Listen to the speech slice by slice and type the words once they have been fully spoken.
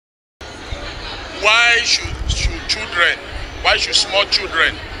why should children, why should small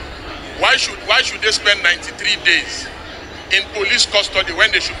children, why should they spend 93 days in police custody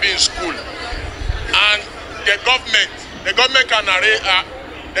when they should be in school? And the government can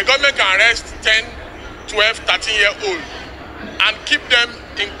arrest 10, 12, 13-year-old and keep them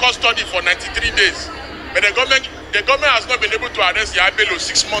in custody for 93 days. But the government has not been able to arrest Yahaya Bello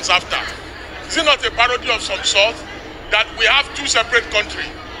 6 months after. Is it not a parody of some sort that we have two separate countries?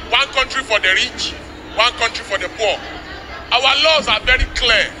 One country for the rich, one country for the poor. Our laws are very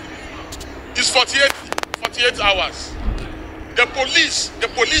clear. It's 48 hours. The police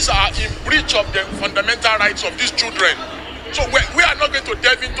are in breach of the fundamental rights of these children. So we are not going to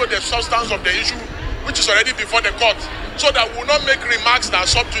delve into the substance of the issue, which is already before the court, so that we will not make remarks that are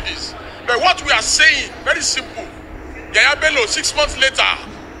sub to this. But what we are saying, very simple. Yahaya Bello, 6 months later,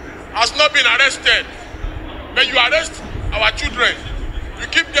 has not been arrested. But you arrest our children. You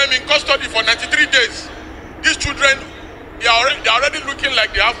keep them in custody for 93 days. These children, they are already looking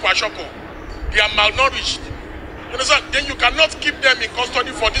like they have kwashiorkor. They are malnourished. You understand? Then you cannot keep them in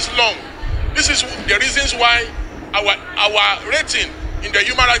custody for this long. This is the reasons why our rating in the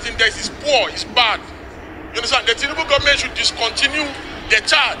Human Rights Index is poor, is bad. You understand? The Tinubu government should discontinue the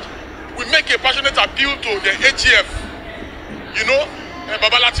charge. We make a passionate appeal to the ATF. You know,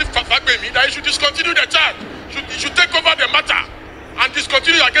 Baba Lateef Fagbemi, that he should discontinue the charge. He should take over the matter and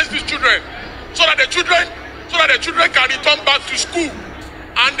discontinue against these children, so that the children can return back to school.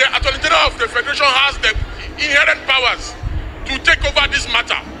 And the Attorney General of the Federation has the inherent powers to take over this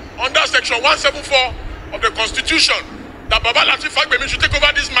matter under Section 174 of the Constitution, that Baba Lateef Fagbemi should take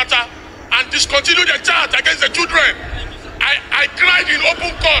over this matter and discontinue the charge against the children. I cried in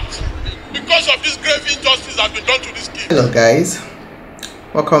open court because of this grave injustice that has been done to this kid. Hello guys,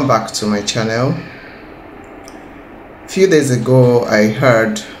 welcome back to my channel. A few days ago I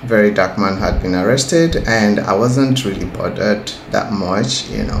heard Very Dark Man had been arrested, and I wasn't really bothered that much.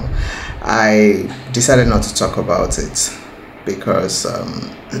 You know, I decided not to talk about it because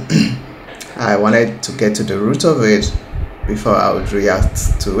I wanted to get to the root of it before I would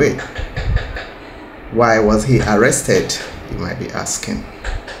react to it. Why was he arrested, you might be asking.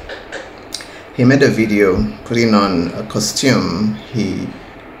 He made a video putting on a costume he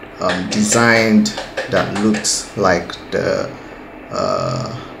designed that looked like the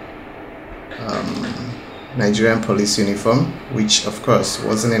Nigerian police uniform, which of course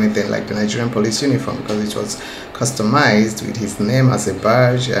wasn't anything like the Nigerian police uniform because it was customized with his name as a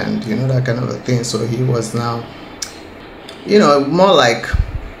badge and, you know, that kind of a thing. So he was now, you know, more like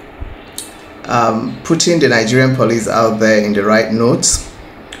putting the Nigerian police out there in the right notes,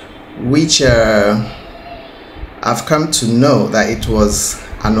 which I've come to know that it was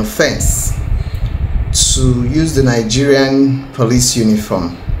an offense to use the Nigerian police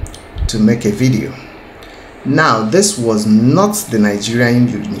uniform to make a video. Now, this was not the Nigerian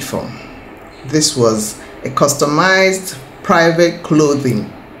uniform. This was a customized private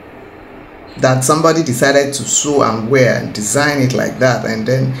clothing that somebody decided to sew and wear and design it like that, and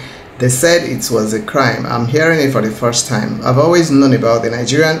then they said it was a crime. I'm hearing it for the first time. I've always known about the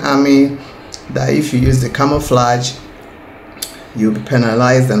Nigerian army, that if you use the camouflage you'll be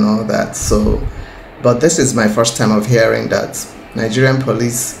penalized and all that. So, but this is my first time of hearing that Nigerian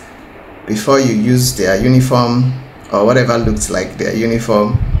police, before you use their uniform or whatever looks like their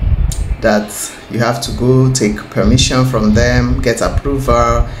uniform, that you have to go take permission from them, get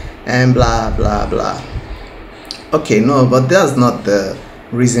approval and blah blah blah. Okay, no, but that's not the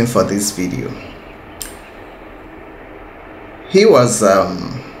reason for this video. He was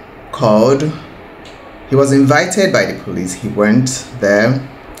he was invited by the police. He went there.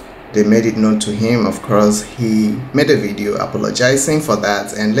 They made it known to him. Of course, he made a video apologizing for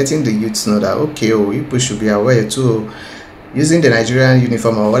that and letting the youths know that, okay, oh, people should be aware too, using the Nigerian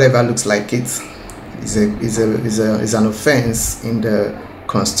uniform or whatever looks like it is an offense in the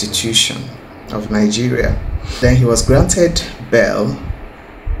Constitution of Nigeria. Then he was granted bail,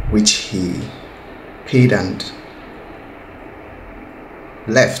 which he paid and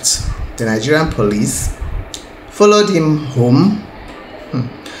left. The Nigerian police followed him home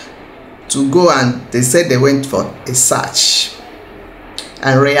to go, and they said they went for a search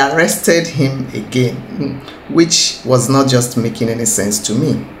and rearrested him again, which was not just making any sense to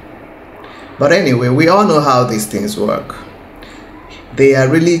me. But anyway, we all know how these things work. They are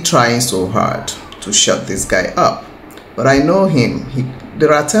really trying so hard to shut this guy up. But I know him. The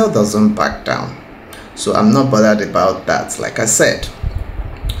Ratel doesn't back down. So I'm not bothered about that, like I said.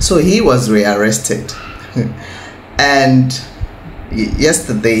 So he was rearrested. And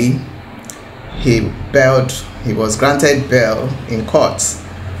yesterday he was granted bail in court.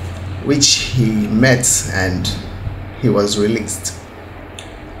 which he met and he was released.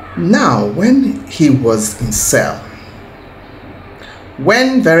 Now, when he was in cell,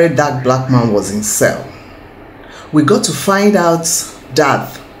 when Very Dark Black Man was in cell, we got to find out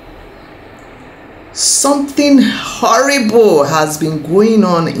that something horrible has been going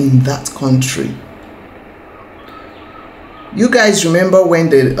on in that country. You guys remember when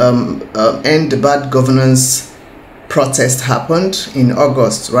the End the Bad Governance protest happened in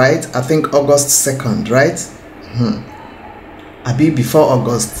August, right? I think August 2nd, right? Abi before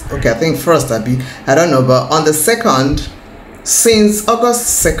August. Okay, I think first Abi. I don't know, but on the 2nd, since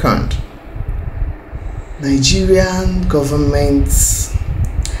August 2nd, Nigerian government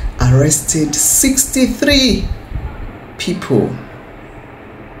arrested 63 people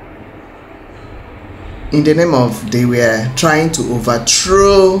in the name of they were trying to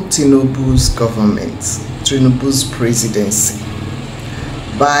overthrow Tinubu's government, Tinubu's presidency,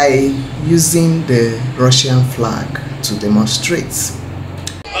 by using the Russian flag to demonstrate.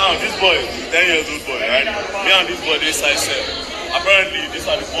 Now this boy, 10 years old boy, right? Me and this boy, they side cell. Apparently, these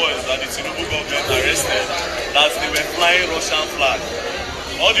are the boys that the Tinubu government arrested, that they were flying Russian flag.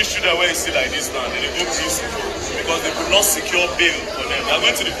 All these children where you see like this now, they go prison because they could not secure bail for them. They are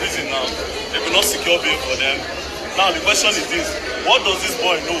going to the prison now. They could not secure bail for them. Now the question is this: what does this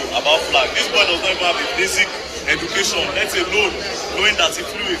boy know about flag? This boy does not even have a basic education, let alone knowing that he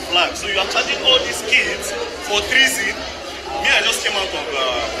flew a flag. So you are charging all these kids for treason. Me, I just came out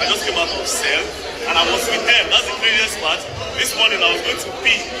of cell, and I was with them. That's the craziest part. This morning I was going to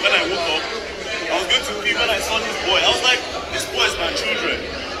pee when I woke up. I was going to pee when I saw this boy. I was like, this boy is my children.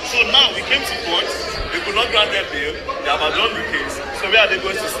 So now we came to court. They could not grant their bail. They have adjourned the case. So where are they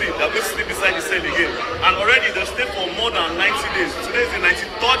going to sleep? They are going to sleep beside the cell again. And already they stayed for more than 90 days. Today is the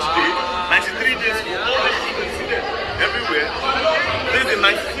 93rd day. 93 days for all the children see them everywhere. Today is the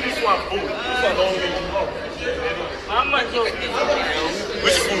 93th one. Oh, this one only.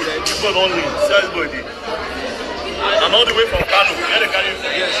 Which food? This one only. Size body. And all the way from Kano. Where they carry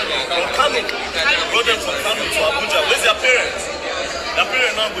from? Yes. From Kano. Brought them from Kano to Abuja. Where's their parents? Their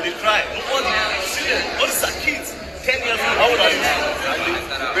parents now go they cry. Nobody see them. All these are kids. 10 years old. How old are you?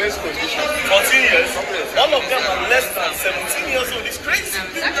 Best condition. 14 years. All of them are less than 17 years old. It's crazy.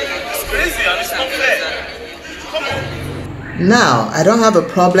 It's crazy and it's not fair. Come on. Now, I don't have a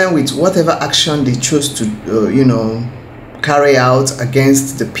problem with whatever action they chose to, carry out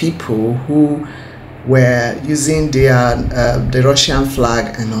against the people who were using the Russian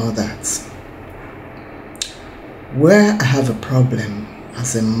flag and all that. Where I have a problem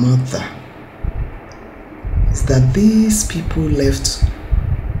as a mother is that these people left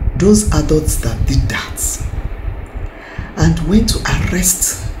those adults that did that and went to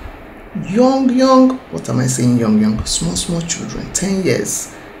arrest young, what am I saying, young, small children, 10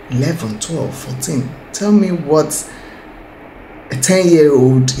 years, 11, 12, 14. Tell me what a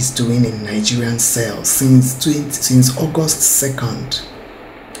 10-year-old is doing in Nigerian cells since August 2nd.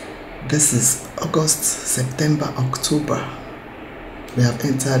 This is August, September, October. We have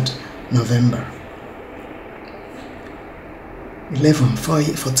entered November. 11,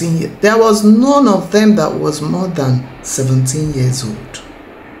 14 years. There was none of them that was more than 17 years old.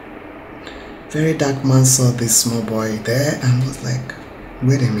 Very Dark Man saw this small boy there and was like,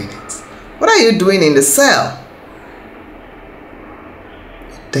 wait a minute, what are you doing in the cell?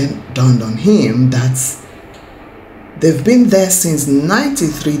 It then dawned on him that they've been there since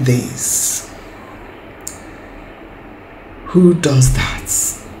 93 days. Who does that?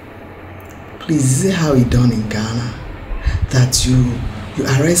 Please, see how it done in Ghana? That you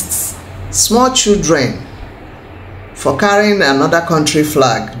arrest small children for carrying another country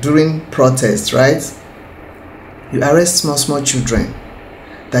flag during protests, right? You arrest small children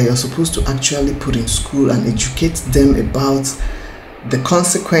that you're supposed to actually put in school and educate them about the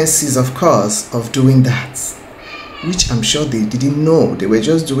consequences, of course, of doing that, which I'm sure they didn't know. They were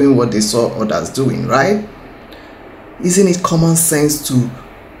just doing what they saw others doing, right? Isn't it common sense to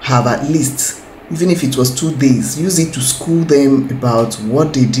have at least, even if it was 2 days, use it to school them about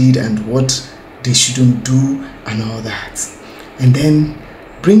what they did and what they shouldn't do and all that, and then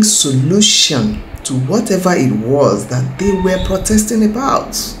bring solution to whatever it was that they were protesting about?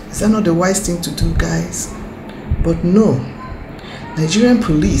 Is that not the wise thing to do, guys? But no, Nigerian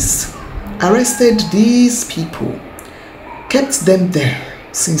police arrested these people, kept them there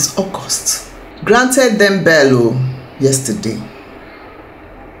since August, granted them bail yesterday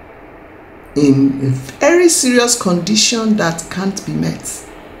in a very serious condition that can't be met.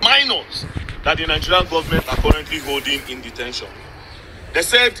 Minors that the Nigerian government are currently holding in detention. They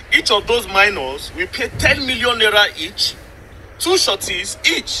said each of those minors will pay 10 million naira each, 2 shorties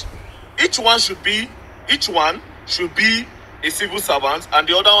each. each one should be a civil servant, and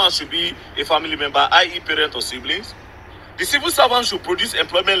the other one should be a family member, i.e. parent or siblings. The civil servant should produce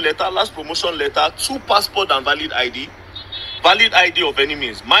employment letter, last promotion letter, 2 passport and valid ID of any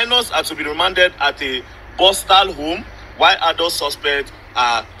means. Minors are to be remanded at a Bostal home, while adult suspects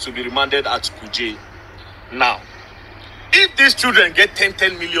are to be remanded at Kuje. Now, if these children get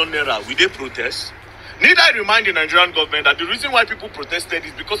 10 million naira, will they protest? Need I remind the Nigerian government that the reason why people protested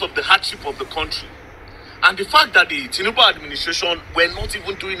is because of the hardship of the country. And the fact that the Tinubu administration were not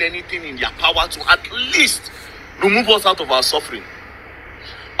even doing anything in their power to at least remove us out of our suffering.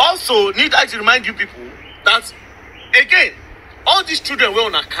 Also, need I to remind you people that, again, all these children were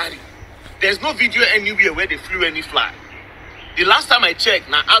on a carry. There's no video anywhere where they flew any flag. The last time I checked,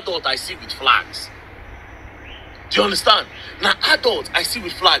 now adult I see with flags. Do you understand? Now adult I see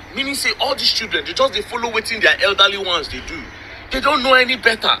with flag, meaning say all these children, they follow waiting their elderly ones they do. They don't know any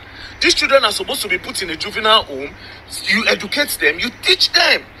better. These children are supposed to be put in a juvenile home. You educate them, you teach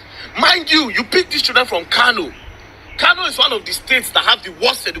them. Mind you, you pick these children from Kano. Kano is one of the states that have the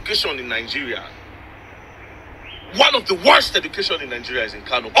worst education in Nigeria. One of the worst education in Nigeria is in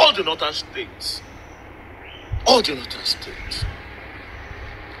Kano. All the northern states.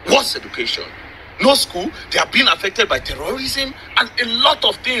 Worst education. No school. They are being affected by terrorism and a lot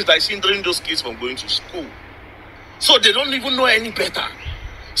of things that is hindering those kids from going to school. So they don't even know any better.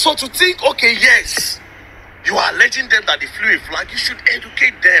 So to think, okay, yes, you are alleging them that they flew a flag, you should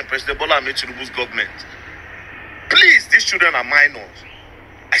educate them, President Bola Ahmed Tinubu's government. Please, these children are minors.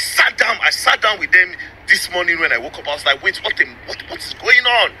 I sat down with them this morning when I woke up. I was like, wait, what is going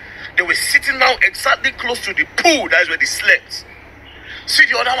on? They were sitting down exactly close to the pool. That is where they slept. See,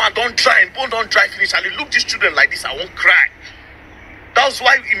 the other one don't dry, and bone don't dry finish. And they look these children like this, I won't cry. That's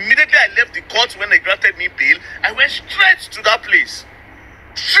why immediately I left the court when they granted me bail. I went straight to that place.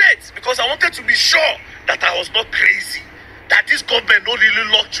 Straight, because I wanted to be sure that I was not crazy. That this government don't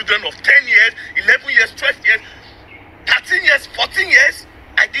really lock children of 10 years, 11 years, 12 years, 13 years, 14 years.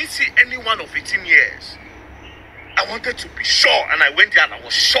 I didn't see anyone of 18 years. I wanted to be sure, and I went there and I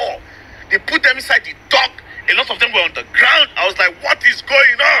was sure. They put them inside the dock. A lot of them were on the ground. I was like, what is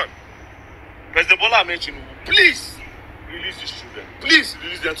going on? President Bola Ahmed Tinubu, please release these children. Please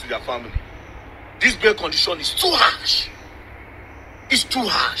release them to their family. This bail condition is too harsh. It's too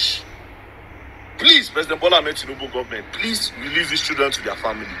harsh. Please, President Bola Ahmed Tinubu government, please release these children to their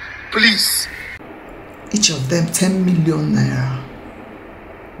family. Please. Each of them 10 million naira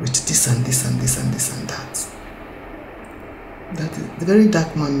with this and this and this and this and that. That is, the very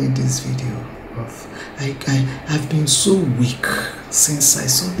dark man made this video of I've been so weak since I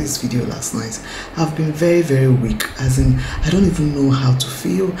saw this video last night. I've been very, very weak, as in I don't even know how to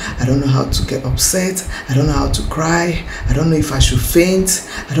feel. I don't know how to get upset. I don't know how to cry. I don't know if I should faint.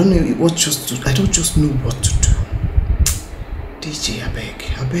 I don't know what just to, I don't just know what to do. DJ, I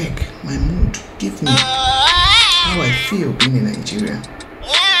beg, my mood, give me how I feel being in Nigeria.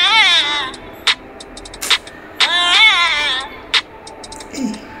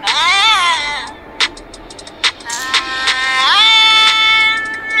 Hey.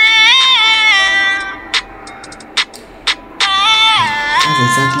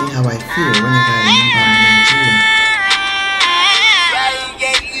 Exactly how I feel whenever I remember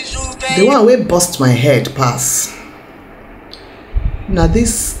Nigeria. The one way bust my head pass. Now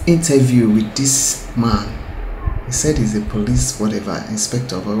this interview with this man, he said he's a police whatever,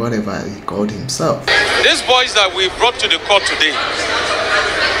 inspector or whatever he called himself. These boys that we brought to the court today,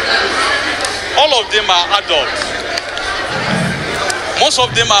 all of them are adults. Most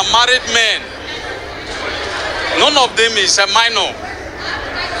of them are married men. None of them is a minor.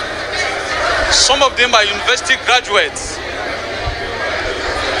 Some of them are university graduates.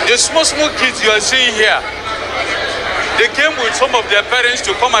 The small kids you are seeing here, they came with some of their parents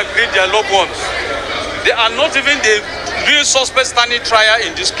to come and greet their loved ones. They are not even the real suspect standing trial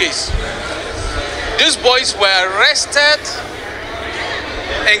in this case. These boys were arrested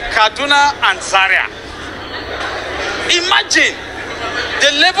in Kaduna and Zaria. Imagine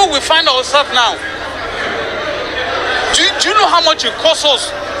the level we find ourselves now. Do you know how much it costs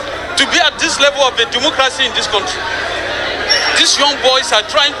us to be at this level of a democracy in this country? These young boys are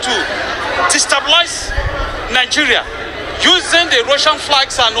trying to destabilize Nigeria using the Russian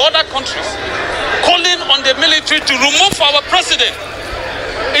flags and other countries, calling on the military to remove our president.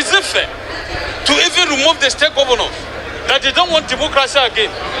 Is it fair to even remove the state governors that they don't want democracy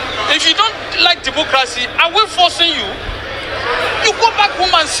again? If you don't like democracy, are we forcing you? You go back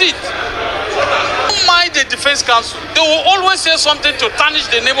home and sit. Don't mind the defense council. They will always say something to tarnish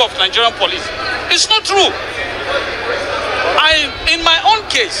the name of Nigerian police. It's not true. In my own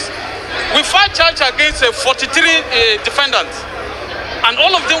case, We filed charge against 43 defendants, and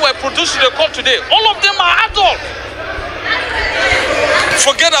all of them were produced to the court today. All of them are adults.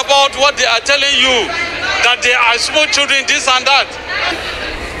 Forget about what they are telling you, that they are small children, this and that.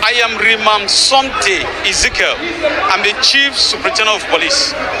 I am Rimam Somte Ezekiel. I'm the Chief Superintendent of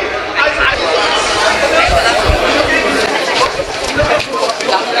Police.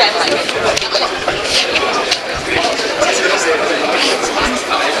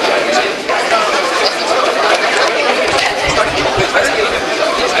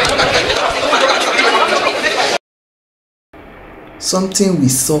 Something we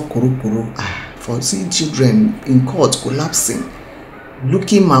saw kuru for seeing children in court collapsing,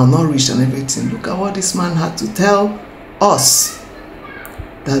 looking malnourished and everything. Look at what this man had to tell us.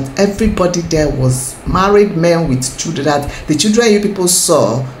 That everybody there was married men with children. That the children you people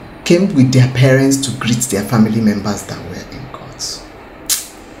saw came with their parents to greet their family members that were in court.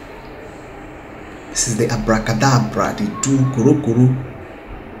 This is the abracadabra. They do kuru.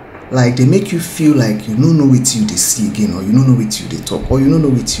 Like they make you feel like you don't know what you they see again, or you don't know what you they talk, or you don't know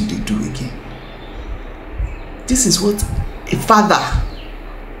what you they do again. This is what a father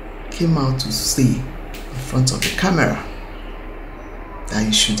came out to say in front of the camera, that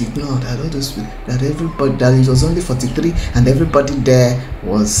you should ignore, that all those, that everybody, that it was only 43 and everybody there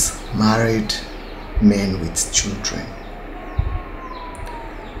was married men with children.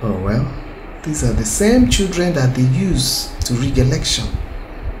 Oh well, these are the same children that they use to rig election.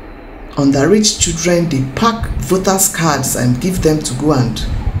 Underage children, they pack voters' cards and give them to go and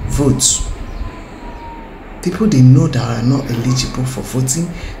vote. People they know that are not eligible for voting,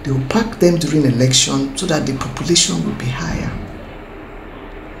 they will pack them during election so that the population will be higher.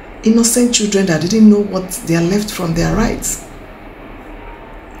 Innocent children that didn't know what they are left from their rights.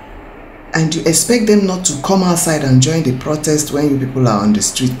 And you expect them not to come outside and join the protest when you people are on the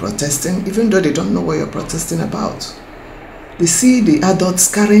street protesting, even though they don't know what you're protesting about. They see the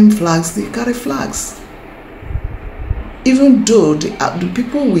adults carrying flags, they carry flags. Even though the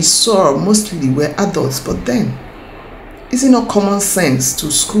people we saw mostly were adults, but then, is it not common sense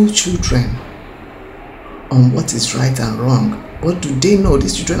to school children on what is right and wrong? What do they know?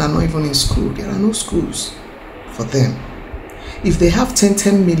 These children are not even in school. There are no schools for them. If they have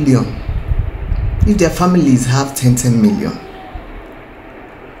 10 million, if their families have 10 million,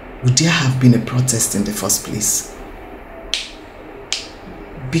 would there have been a protest in the first place?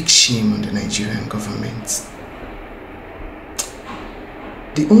 Big shame on the Nigerian government.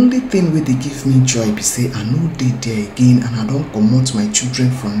 The only thing where they give me joy be say I know they there again and I don't promote my children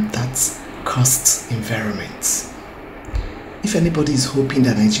from that cursed environment. If anybody is hoping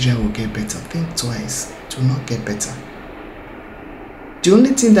that Nigeria will get better, think twice. It will not get better. The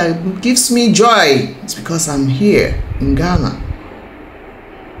only thing that gives me joy is because I'm here in Ghana.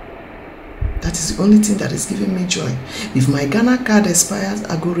 That is the only thing that is giving me joy. If my Ghana card expires,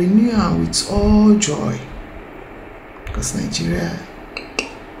 I go renew it with all joy. Because Nigeria,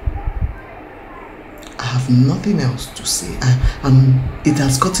 I have nothing else to say. It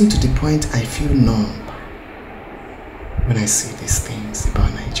has gotten to the point I feel numb when I see these things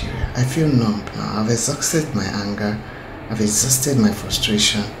about Nigeria. I feel numb now. I've exhausted my anger. I've exhausted my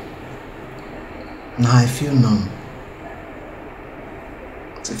frustration. Now I feel numb.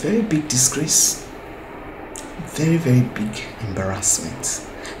 It's a very big disgrace. Very, very big embarrassment.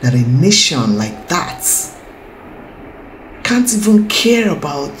 That a nation like that can't even care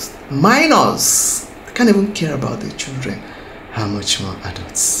about minors. They can't even care about their children. How much more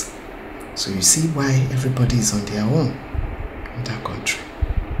adults? So you see why everybody is on their own in that country.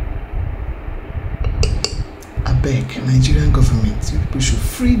 I beg, Nigerian government, you people should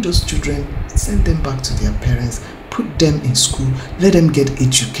free those children, send them back to their parents, put them in school, let them get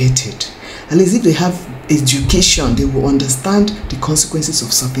educated. At least if they have education, they will understand the consequences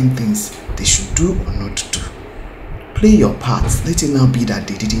of certain things they should do or not do. Play your part. Let it now be that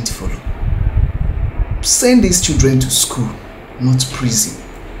they didn't follow. Send these children to school, not prison.